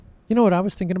You know what I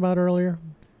was thinking about earlier?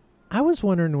 I was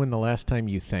wondering when the last time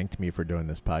you thanked me for doing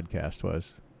this podcast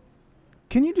was.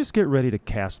 Can you just get ready to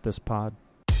cast this pod?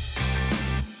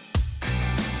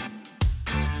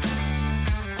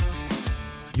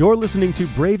 You're listening to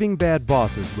Braving Bad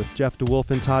Bosses with Jeff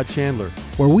DeWolf and Todd Chandler,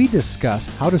 where we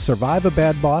discuss how to survive a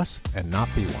bad boss and not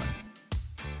be one.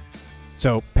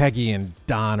 So Peggy and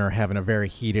Don are having a very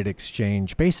heated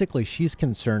exchange. Basically, she's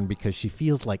concerned because she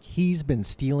feels like he's been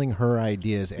stealing her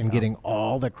ideas and getting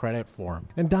all the credit for them.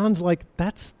 And Don's like,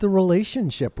 that's the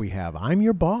relationship we have. I'm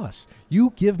your boss.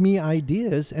 You give me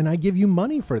ideas and I give you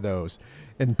money for those.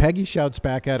 And Peggy shouts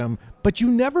back at him, but you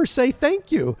never say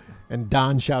thank you. And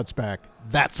Don shouts back,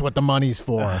 that's what the money's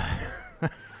for.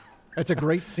 It's a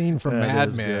great scene from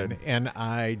Mad Men, and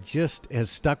I just has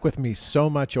stuck with me so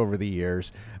much over the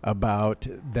years about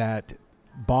that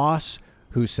boss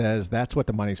who says that's what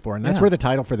the money's for. And that's where the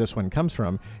title for this one comes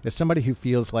from, is somebody who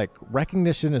feels like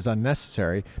recognition is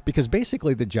unnecessary because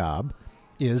basically the job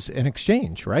is an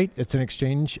exchange, right? It's an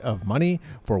exchange of money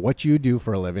for what you do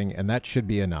for a living, and that should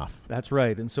be enough. That's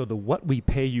right. And so the what we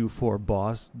pay you for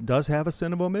boss does have a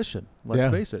sin of omission. Let's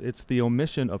face it. It's the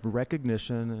omission of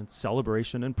recognition and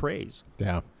celebration and praise.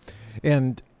 Yeah.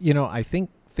 And, you know, I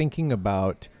think thinking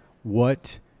about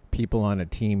what people on a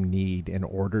team need in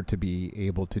order to be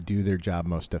able to do their job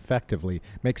most effectively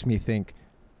makes me think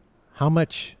how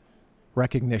much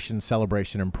recognition,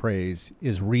 celebration, and praise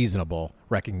is reasonable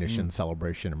recognition,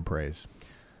 celebration, and praise?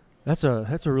 That's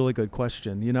a really good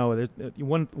question. You know,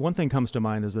 one thing comes to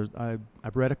mind is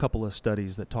I've read a couple of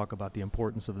studies that talk about the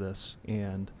importance of this,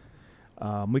 and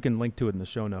we can link to it in the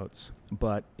show notes.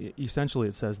 But essentially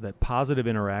it says that positive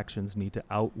interactions need to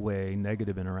outweigh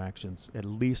negative interactions at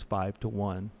least 5 to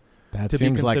 1. That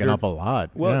seems like an awful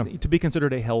lot. Well, to be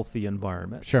considered a healthy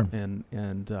environment. Sure.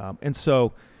 And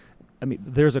so, I mean,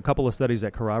 there's a couple of studies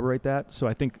that corroborate that. So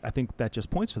I think that just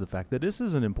points to the fact that this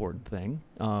is an important thing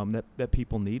that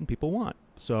people need and people want.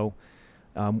 So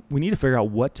we need to figure out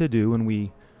what to do when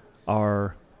we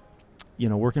are,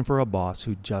 working for a boss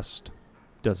who just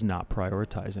does not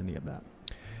prioritize any of that.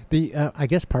 I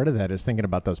guess part of that is thinking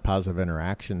about those positive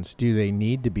interactions. Do they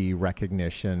need to be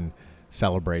recognition,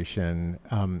 celebration,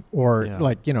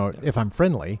 if I'm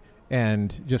friendly,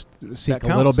 and just seek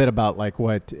a little bit about like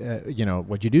what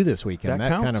you do this weekend,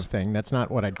 that kind of thing. That's not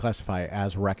what I'd classify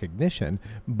as recognition,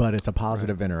 but it's a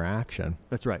positive interaction.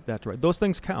 That's right. Those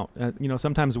things count.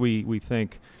 Sometimes we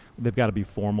think they've got to be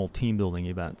formal team building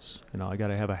events. I got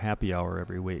to have a happy hour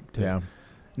every week.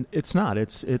 It's not.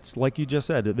 It's like you just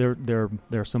said. There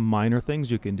are some minor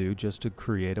things you can do just to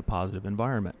create a positive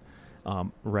environment.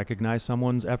 Recognize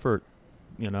someone's effort.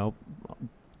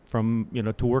 From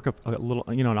to work a little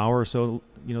an hour or so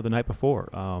the night before.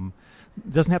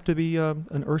 It doesn't have to be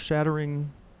an earth-shattering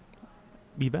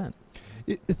event.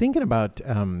 Thinking about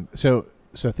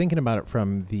thinking about it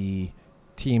from the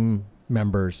team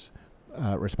members'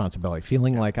 responsibility,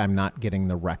 feeling like I'm not getting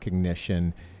the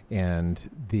recognition and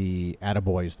the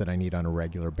attaboys that I need on a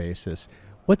regular basis.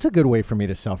 What's a good way for me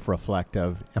to self-reflect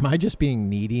of, am I just being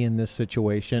needy in this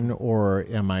situation, or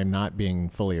am I not being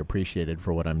fully appreciated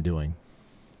for what I'm doing?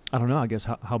 I don't know. I guess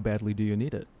how badly do you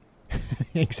need it?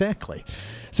 Exactly.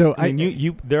 So I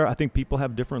think people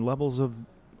have different levels of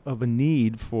a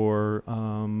need for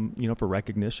for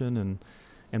recognition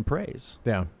and praise.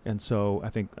 Yeah. And so I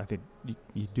think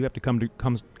you do have to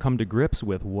come to grips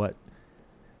with what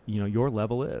your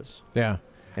level is. Yeah.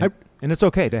 And it's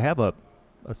okay to have a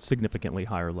significantly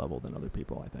higher level than other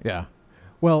people, I think. Yeah.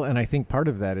 Well, and I think part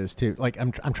of that is too, like,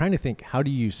 I'm trying to think, how do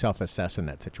you self-assess in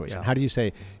that situation? Yeah. How do you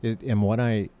say, am what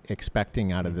I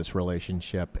expecting out of this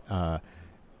relationship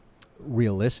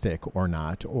realistic or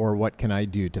not? Or what can I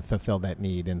do to fulfill that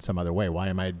need in some other way? Why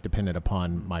am I dependent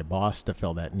upon my boss to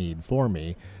fill that need for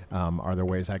me? Are there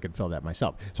ways I could fill that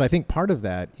myself? So I think part of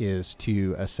that is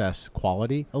to assess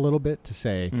quality a little bit, to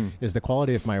say, is the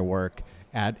quality of my work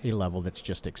at a level that's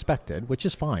just expected, which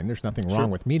is fine. There's nothing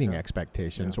wrong with meeting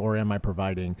expectations, or am I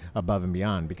providing above and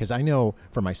beyond? Because I know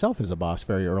for myself as a boss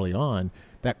very early on,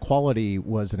 that quality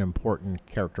was an important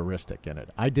characteristic in it.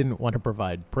 I didn't want to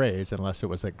provide praise unless it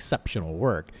was exceptional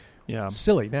work. Yeah.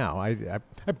 Silly now. I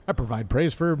provide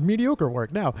praise for mediocre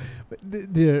work now. But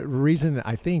the reason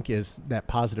I think is that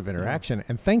positive interaction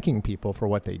and thanking people for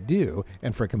what they do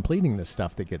and for completing the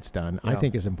stuff that gets done, I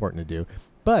think is important to do.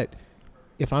 But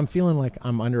if I'm feeling like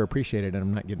I'm underappreciated and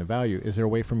I'm not getting the value, is there a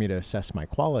way for me to assess my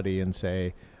quality and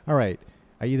say, all right,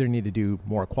 I either need to do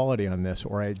more quality on this,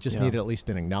 or I just need at least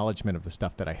an acknowledgement of the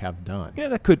stuff that I have done? Yeah,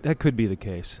 that could be the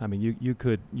case. I mean, you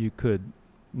could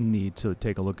need to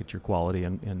take a look at your quality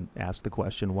and ask the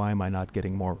question, why am I not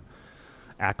getting more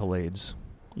accolades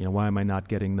Why am I not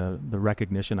getting the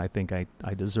recognition I think I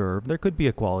deserve? There could be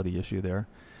a quality issue there.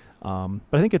 But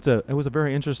I think it was a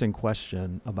very interesting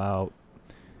question about,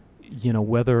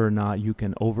 whether or not you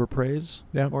can overpraise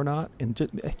or not. And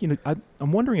just,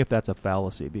 I'm wondering if that's a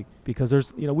fallacy because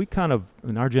there's, we kind of,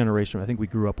 in our generation, I think we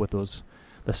grew up with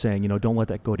the saying, don't let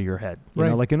that go to your head.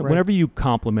 Whenever you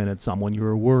complimented someone, you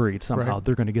were worried somehow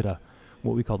they're going to get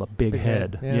what we call a big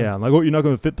head. Yeah. Like, you're not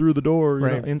going to fit through the door.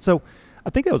 Right. And so I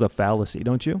think that was a fallacy,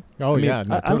 don't you? Oh, yeah,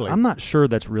 no, totally. I'm not sure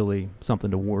that's really something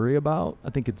to worry about. I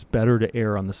think it's better to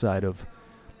err on the side of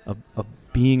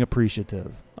being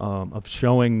appreciative, of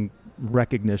showing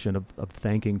recognition, of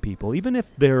thanking people, even if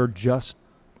they're just,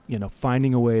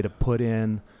 finding a way to put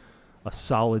in a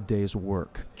solid day's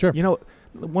work. Sure.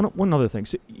 One other thing.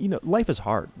 So, life is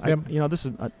hard.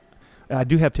 Yep. I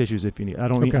do have tissues if you need. I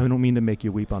don't mean to make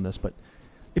you weep on this, but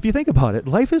if you think about it,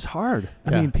 life is hard.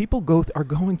 I mean, people are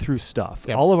going through stuff.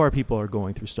 Yep. All of our people are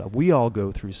going through stuff. We all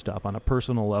go through stuff on a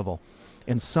personal level.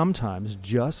 And sometimes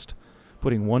just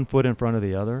putting one foot in front of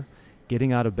the other,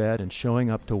 getting out of bed and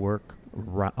showing up to work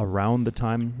around the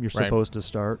time you're supposed to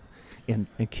start, and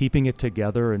keeping it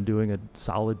together and doing a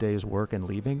solid day's work and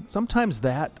leaving, sometimes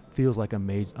that feels like a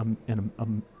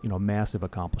massive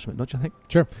accomplishment, don't you think?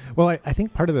 Sure. Well, I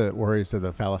think part of the worries of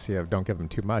the fallacy of don't give them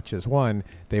too much is, one,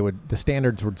 the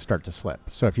standards would start to slip.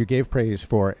 So if you gave praise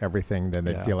for everything, then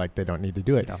they'd feel like they don't need to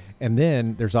do it. Yeah. And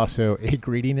then there's also a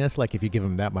greediness, like if you give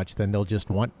them that much, then they'll just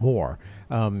want more.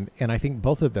 And I think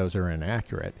both of those are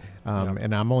inaccurate.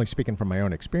 And I'm only speaking from my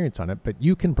own experience on it, but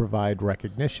you can provide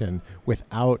recognition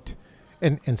without...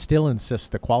 And still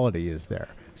insist the quality is there.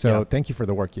 So thank you for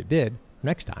the work you did.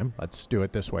 Next time, let's do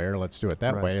it this way or let's do it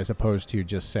that way, as opposed to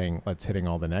just saying, let's hitting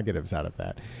all the negatives out of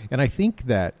that. And I think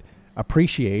that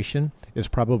appreciation is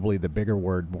probably the bigger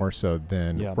word more so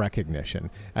than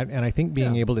recognition. And I think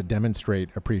being able to demonstrate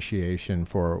appreciation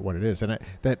for what it is. And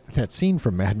that scene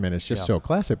from Mad Men is just so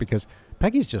classic because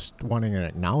Peggy's just wanting an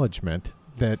acknowledgement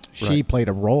that she played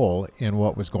a role in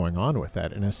what was going on with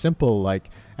that. And a simple,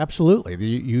 absolutely,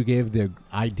 you gave the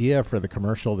idea for the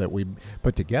commercial that we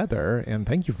put together, and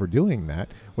thank you for doing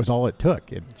that, was all it took.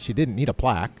 She didn't need a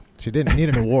plaque. She didn't need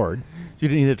an award. She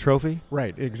didn't need a trophy?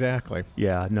 Right, exactly.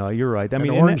 Yeah, no, you're right. An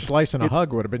orange slice and a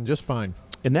hug would have been just fine.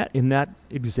 In that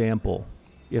example,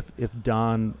 if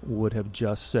Don would have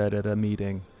just said at a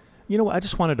meeting, I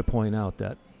just wanted to point out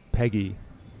that Peggy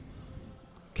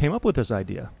came up with this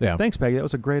idea. Yeah. Thanks, Peggy. That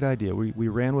was a great idea. We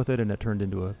ran with it, and it turned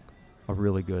into a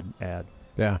really good ad.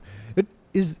 Yeah.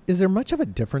 Is there much of a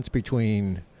difference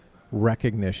between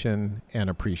recognition and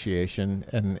appreciation?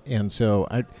 And so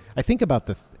I think about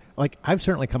I've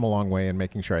certainly come a long way in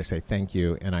making sure I say thank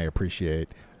you and I appreciate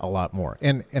a lot more.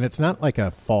 And it's not like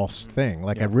a false thing.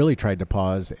 I've really tried to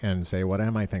pause and say, what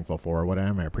am I thankful for? What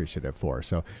am I appreciative for?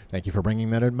 So thank you for bringing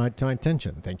that to my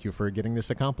attention. Thank you for getting this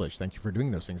accomplished. Thank you for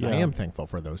doing those things. I am thankful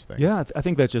for those things. Yeah, I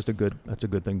think that's a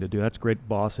good thing to do. That's great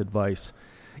boss advice.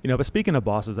 But speaking of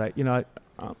bosses,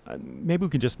 maybe we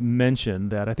can just mention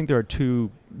that I think there are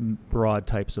two broad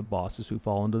types of bosses who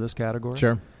fall into this category.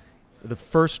 Sure. The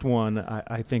first one,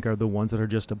 I think, are the ones that are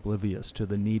just oblivious to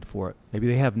the need for it. Maybe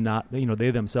they have not, they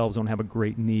themselves don't have a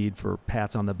great need for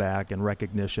pats on the back and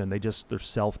recognition.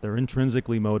 They're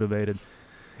intrinsically motivated.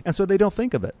 And so they don't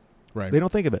think of it. Right. They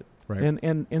don't think of it. Right.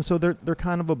 And so they're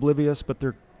kind of oblivious, but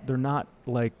they're not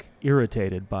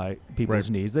irritated by people's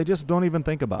needs. They just don't even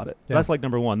think about it. Yeah. That's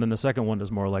number one. Then the second one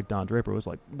is more like Don Draper was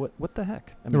what the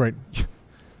heck? Right.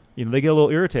 They get a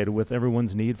little irritated with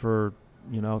everyone's need for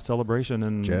celebration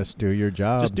and just do your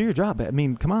job. Just do your job. I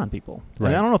mean, come on, people. Right.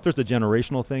 And I don't know if there's a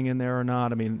generational thing in there or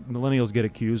not. I mean, millennials get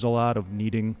accused a lot of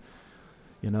needing,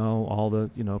 all the,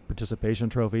 participation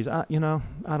trophies. I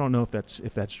don't know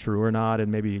if that's true or not.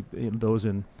 And maybe those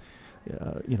in,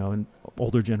 in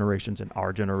older generations and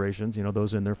our generations,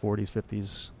 those in their 40s,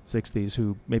 50s, 60s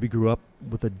who maybe grew up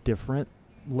with a different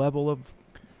level of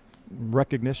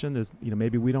recognition is,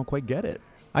 maybe we don't quite get it.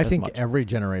 I think every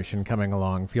generation coming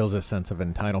along feels a sense of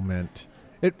entitlement.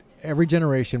 Every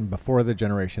generation before the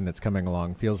generation that's coming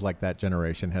along feels like that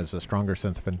generation has a stronger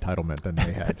sense of entitlement than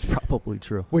they had. That's probably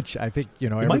true. Which I think,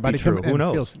 everybody who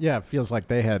knows? Feels like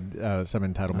they had some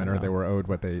entitlement or they were owed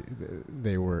what they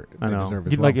deserve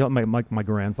as well. My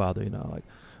grandfather,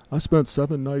 I spent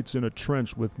 7 nights in a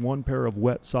trench with one pair of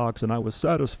wet socks, and I was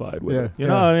satisfied with it.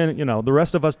 The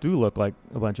rest of us do look like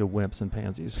a bunch of wimps and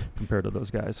pansies compared to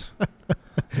those guys.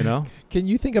 Can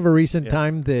you think of a recent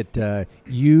time that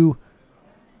you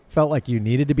felt like you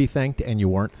needed to be thanked and you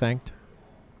weren't thanked?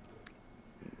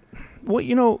 Well,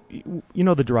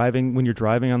 the driving when you're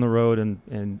driving on the road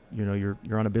and you're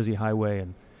on a busy highway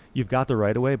and you've got the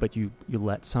right of way, but you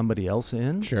let somebody else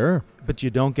in. Sure. But you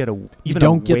don't get the wave. You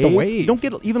don't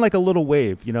get even like a little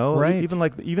wave, Right.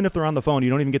 Even if they're on the phone, you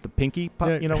don't even get the pinky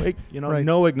pop, Yeah. Right.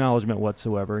 No acknowledgement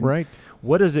whatsoever. And Right.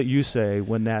 what is it you say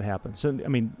when that happens? So, I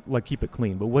mean, like, keep it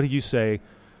clean, but what do you say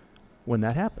when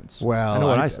that happens? Well, I know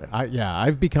what I say.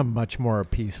 I've become much more a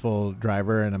peaceful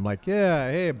driver, and I'm like, yeah,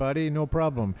 hey, buddy, no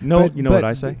problem. No, you know what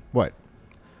I say? What?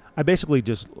 I basically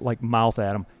just like mouth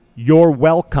at them, "You're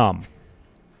welcome."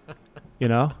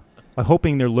 I'm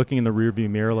hoping they're looking in the rearview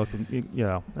mirror. Looking,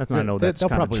 I know that's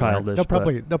kind of childish.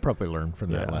 They'll probably learn from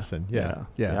that lesson. Yeah.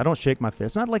 I don't shake my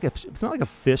fist. It's not like a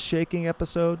fist shaking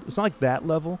episode. It's not like that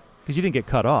level because you didn't get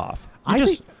cut off. You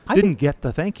didn't get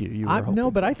the thank you. You were hoping.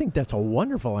 No, but I think that's a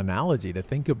wonderful analogy to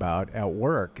think about at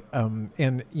work.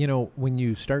 And when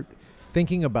you start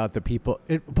thinking about the people,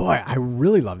 I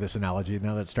really love this analogy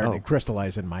now that's starting to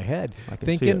crystallize in my head.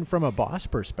 Thinking from a boss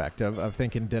perspective of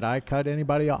thinking, did I cut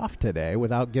anybody off today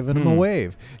without giving them a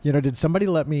wave? Did somebody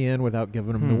let me in without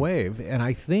giving them the wave? And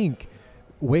I think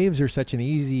waves are such an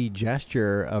easy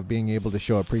gesture of being able to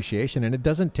show appreciation, and it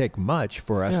doesn't take much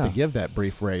for us to give that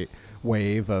brief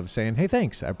wave of saying, hey,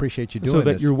 thanks, I appreciate you doing this.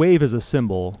 So that your wave is a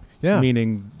symbol, Yeah.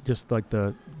 meaning just like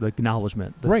the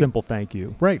acknowledgement, the simple thank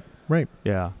you. Right.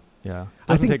 Yeah.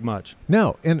 Doesn't take much.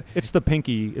 No, and it's the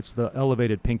pinky. It's the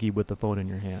elevated pinky with the phone in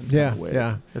your hand.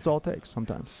 Yeah. That's all it takes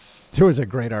sometimes. There was a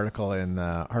great article in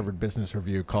the Harvard Business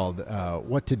Review called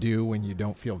 "What to Do When You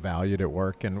Don't Feel Valued at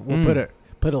Work," and we'll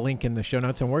put a link in the show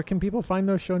notes. And where can people find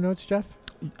those show notes, Jeff?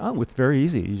 Oh, it's very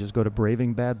easy. You just go to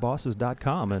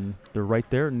bravingbadbosses.com, and they're right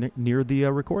there near the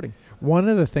recording. One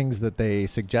of the things that they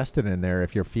suggested in there,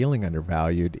 if you're feeling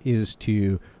undervalued, is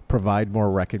to provide more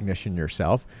recognition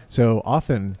yourself. So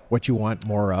often what you want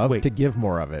more of, to give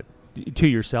more of it. To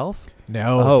yourself?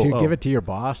 No, give it to your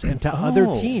boss and to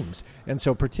other teams. And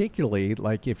so particularly,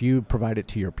 like if you provide it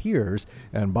to your peers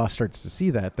and boss starts to see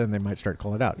that, then they might start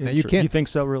calling it out. Now, you can't. You think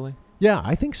so, really? Yeah,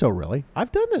 I think so, really.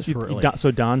 I've done this, really.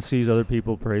 So Don sees other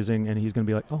people praising, and he's going to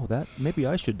be like, maybe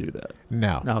I should do that.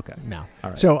 No. Okay. No. All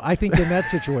right. So I think in that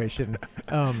situation,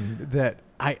 I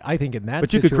think in that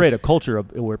But you could create a culture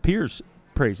where peers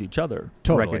praise each other,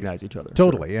 recognize each other.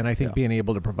 Totally. And I think being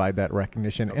able to provide that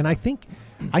recognition. And I think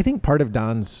part of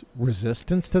Don's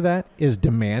resistance to that is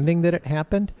demanding that it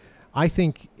happened. I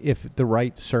think if the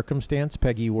right circumstance,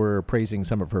 Peggy were praising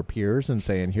some of her peers and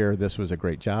saying, here, this was a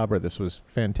great job or this was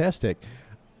fantastic.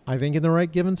 I think in the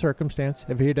right given circumstance,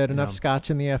 if he'd had enough scotch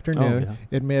in the afternoon,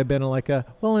 it may have been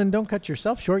and don't cut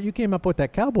yourself short. You came up with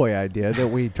that cowboy idea that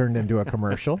we turned into a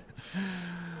commercial.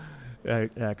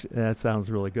 That sounds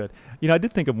really good. I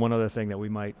did think of one other thing that we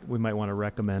might want to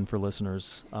recommend for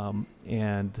listeners,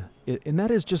 and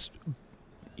that is just,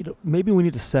 maybe we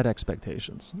need to set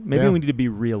expectations. Maybe we need to be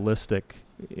realistic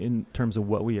in terms of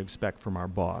what we expect from our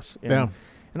boss. And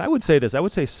I would say this. I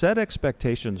would say set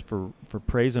expectations for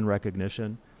praise and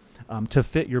recognition to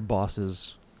fit your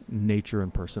boss's nature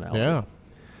and personality. Yeah.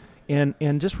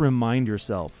 And just remind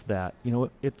yourself that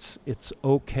it's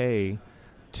okay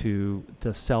to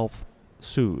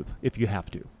self-soothe if you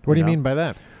have to. What do you mean by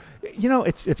that?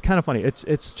 It's kind of funny.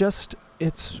 It's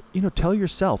tell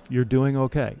yourself you're doing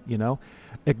okay.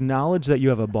 Acknowledge that you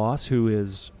have a boss who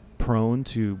is prone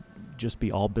to just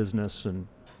be all business and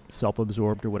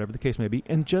self-absorbed or whatever the case may be,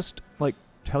 and just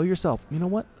tell yourself, you know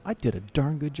what, I did a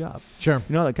darn good job. Sure.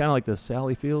 Kind of like the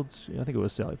Sally Fields. I think it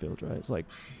was Sally Fields, right? It's like,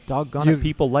 doggone it,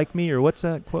 people like me, or what's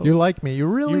that quote? You like me. You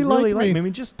really like me. I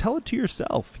mean, just tell it to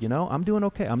yourself. I'm doing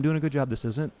okay. I'm doing a good job. This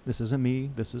isn't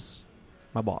me. This is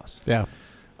my boss. Yeah.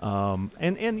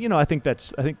 And I think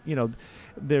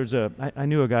there's I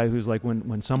knew a guy who's like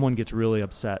when someone gets really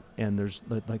upset and there's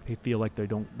they feel like they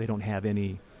don't have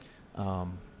any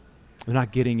they're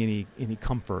not getting any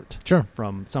comfort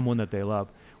from someone that they love.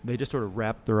 They just sort of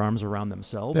wrap their arms around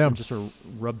themselves and just sort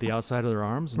of rub the outside of their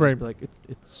arms and just be like,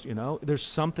 it's there's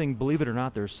something, believe it or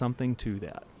not, there's something to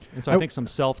that. And so I think some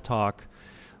self-talk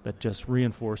that just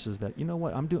reinforces that,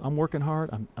 I'm working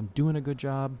hard, I'm doing a good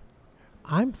job.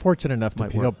 I'm fortunate enough to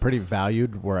feel pretty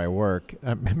valued where I work,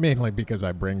 mainly because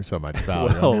I bring so much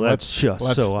value. Well, let's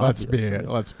obvious.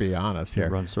 Let's be honest here.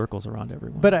 You run circles around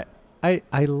everyone. But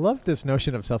I love this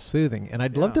notion of self-soothing, and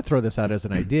I'd love to throw this out as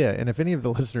an idea. And if any of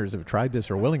the listeners have tried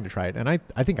this or willing to try it, and I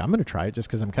think I'm going to try it just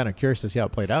because I'm kind of curious to see how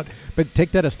it played out. But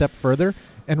take that a step further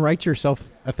and write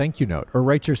yourself a thank you note or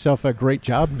write yourself a great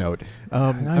job note.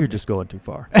 Now you're just going too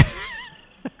far.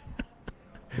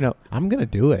 I'm going to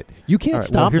do it. You can't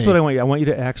stop me. Here's what I want you. I want you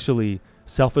to actually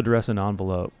self-address an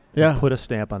envelope. Yeah. And put a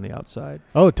stamp on the outside.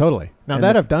 Oh, totally. Now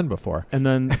that I've done before. And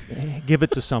then give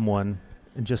it to someone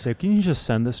and just say, can you just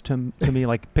send this to me,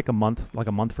 like pick a month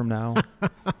from now?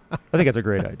 I think that's a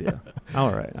great idea.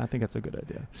 All right. I think that's a good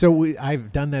idea. So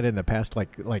I've done that in the past,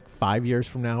 like 5 years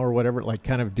from now or whatever, like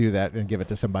kind of do that and give it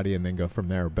to somebody and then go from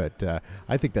there. But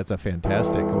I think that's a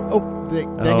fantastic.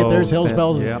 Dang it. There's Hills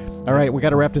Bells. Yep. All right. We got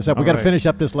to wrap this up. We got to right. finish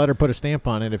up this letter, put a stamp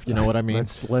on it, if you know what I mean.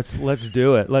 Let's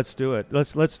do it. Let's do it.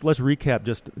 Let's recap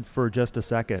just for just a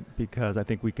second, because I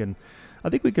think we can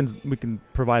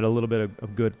provide a little bit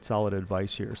of good, solid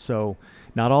advice here. So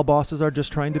not all bosses are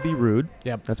just trying to be rude.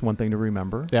 Yep. That's one thing to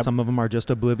remember. Yep. Some of them are just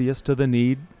oblivious to the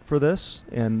need for this,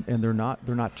 and they're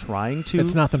not trying to.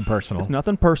 It's nothing personal. It's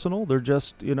nothing personal. They're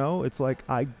just, it's like,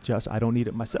 I don't need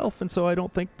it myself, and so I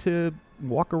don't think to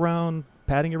walk around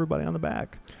patting everybody on the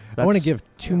back. I want to give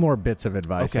two more bits of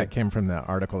advice that came from the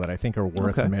article that I think are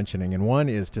worth mentioning. And one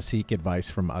is to seek advice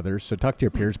from others. So talk to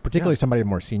your peers, particularly somebody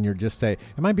more senior. Just say,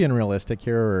 am I being realistic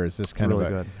here, or is this kind really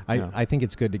of good. I think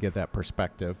it's good to get that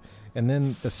perspective. And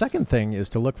then the second thing is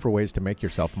to look for ways to make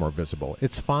yourself more visible.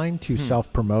 It's fine to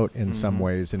self-promote in some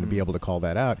ways and to be able to call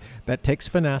that out. That takes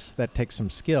finesse. That takes some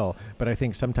skill. But I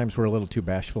think sometimes we're a little too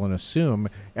bashful and assume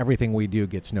everything we do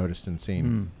gets noticed and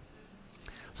seen.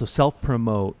 So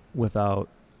self-promote without,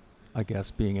 I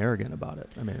guess, being arrogant about it.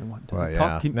 I mean,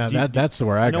 that's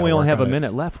where I know we only have a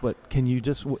minute left, but can you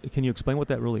explain what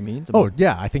that really means?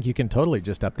 I think you can totally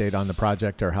just update on the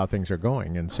project or how things are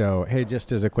going. And so, hey,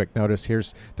 just as a quick notice,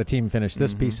 here's the team finished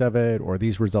this piece of it, or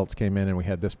these results came in and we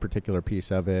had this particular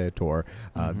piece of it, or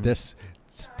this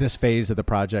phase of the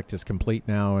project is complete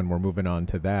now and we're moving on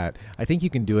to that. I think you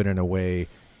can do it in a way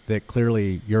that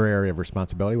clearly your area of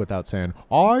responsibility without saying,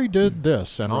 I did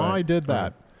this and I did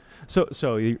that. So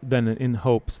then in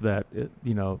hopes that,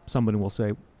 somebody will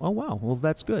say, oh, wow, well,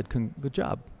 that's good. Good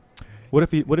job. What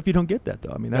if you don't get that,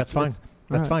 though? I mean, that's fine.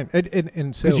 That's fine.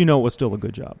 And so, because it was still a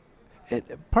good job.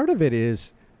 Part of it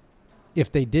is, if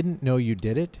they didn't know you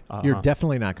did it, you're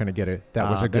definitely not going to get it. That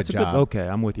was a good job. Okay,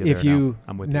 I'm with you if there you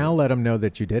now. now let them know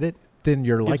that you did it, then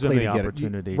you're likely to get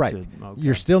it. Right.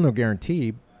 You're still no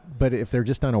guarantee, but if they're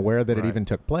just unaware that it even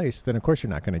took place, then of course you're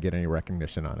not going to get any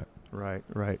recognition on it.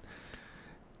 Right.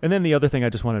 And then the other thing I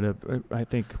just wanted to, I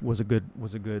think was a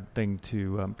good thing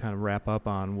to kind of wrap up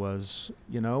on was,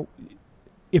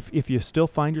 if you still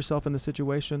find yourself in the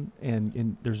situation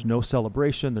and there's no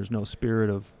celebration, there's no spirit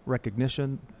of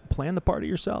recognition, plan the party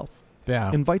yourself.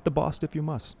 Yeah. Invite the boss if you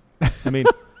must. I mean,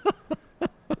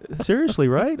 seriously,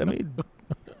 right? I mean,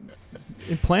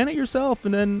 plan it yourself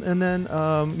and then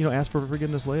ask for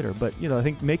forgiveness later. But, I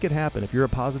think make it happen. If you're a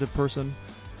positive person,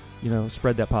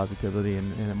 spread that positivity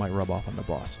and it might rub off on the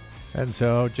boss. And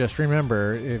so just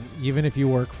remember, even if you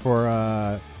work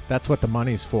for, that's what the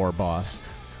money's for, boss.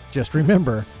 Just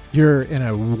remember, you're in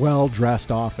a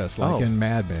well-dressed office like in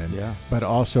Mad Men. Yeah. But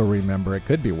also remember, it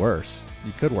could be worse.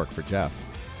 You could work for Jeff.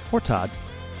 Or Todd.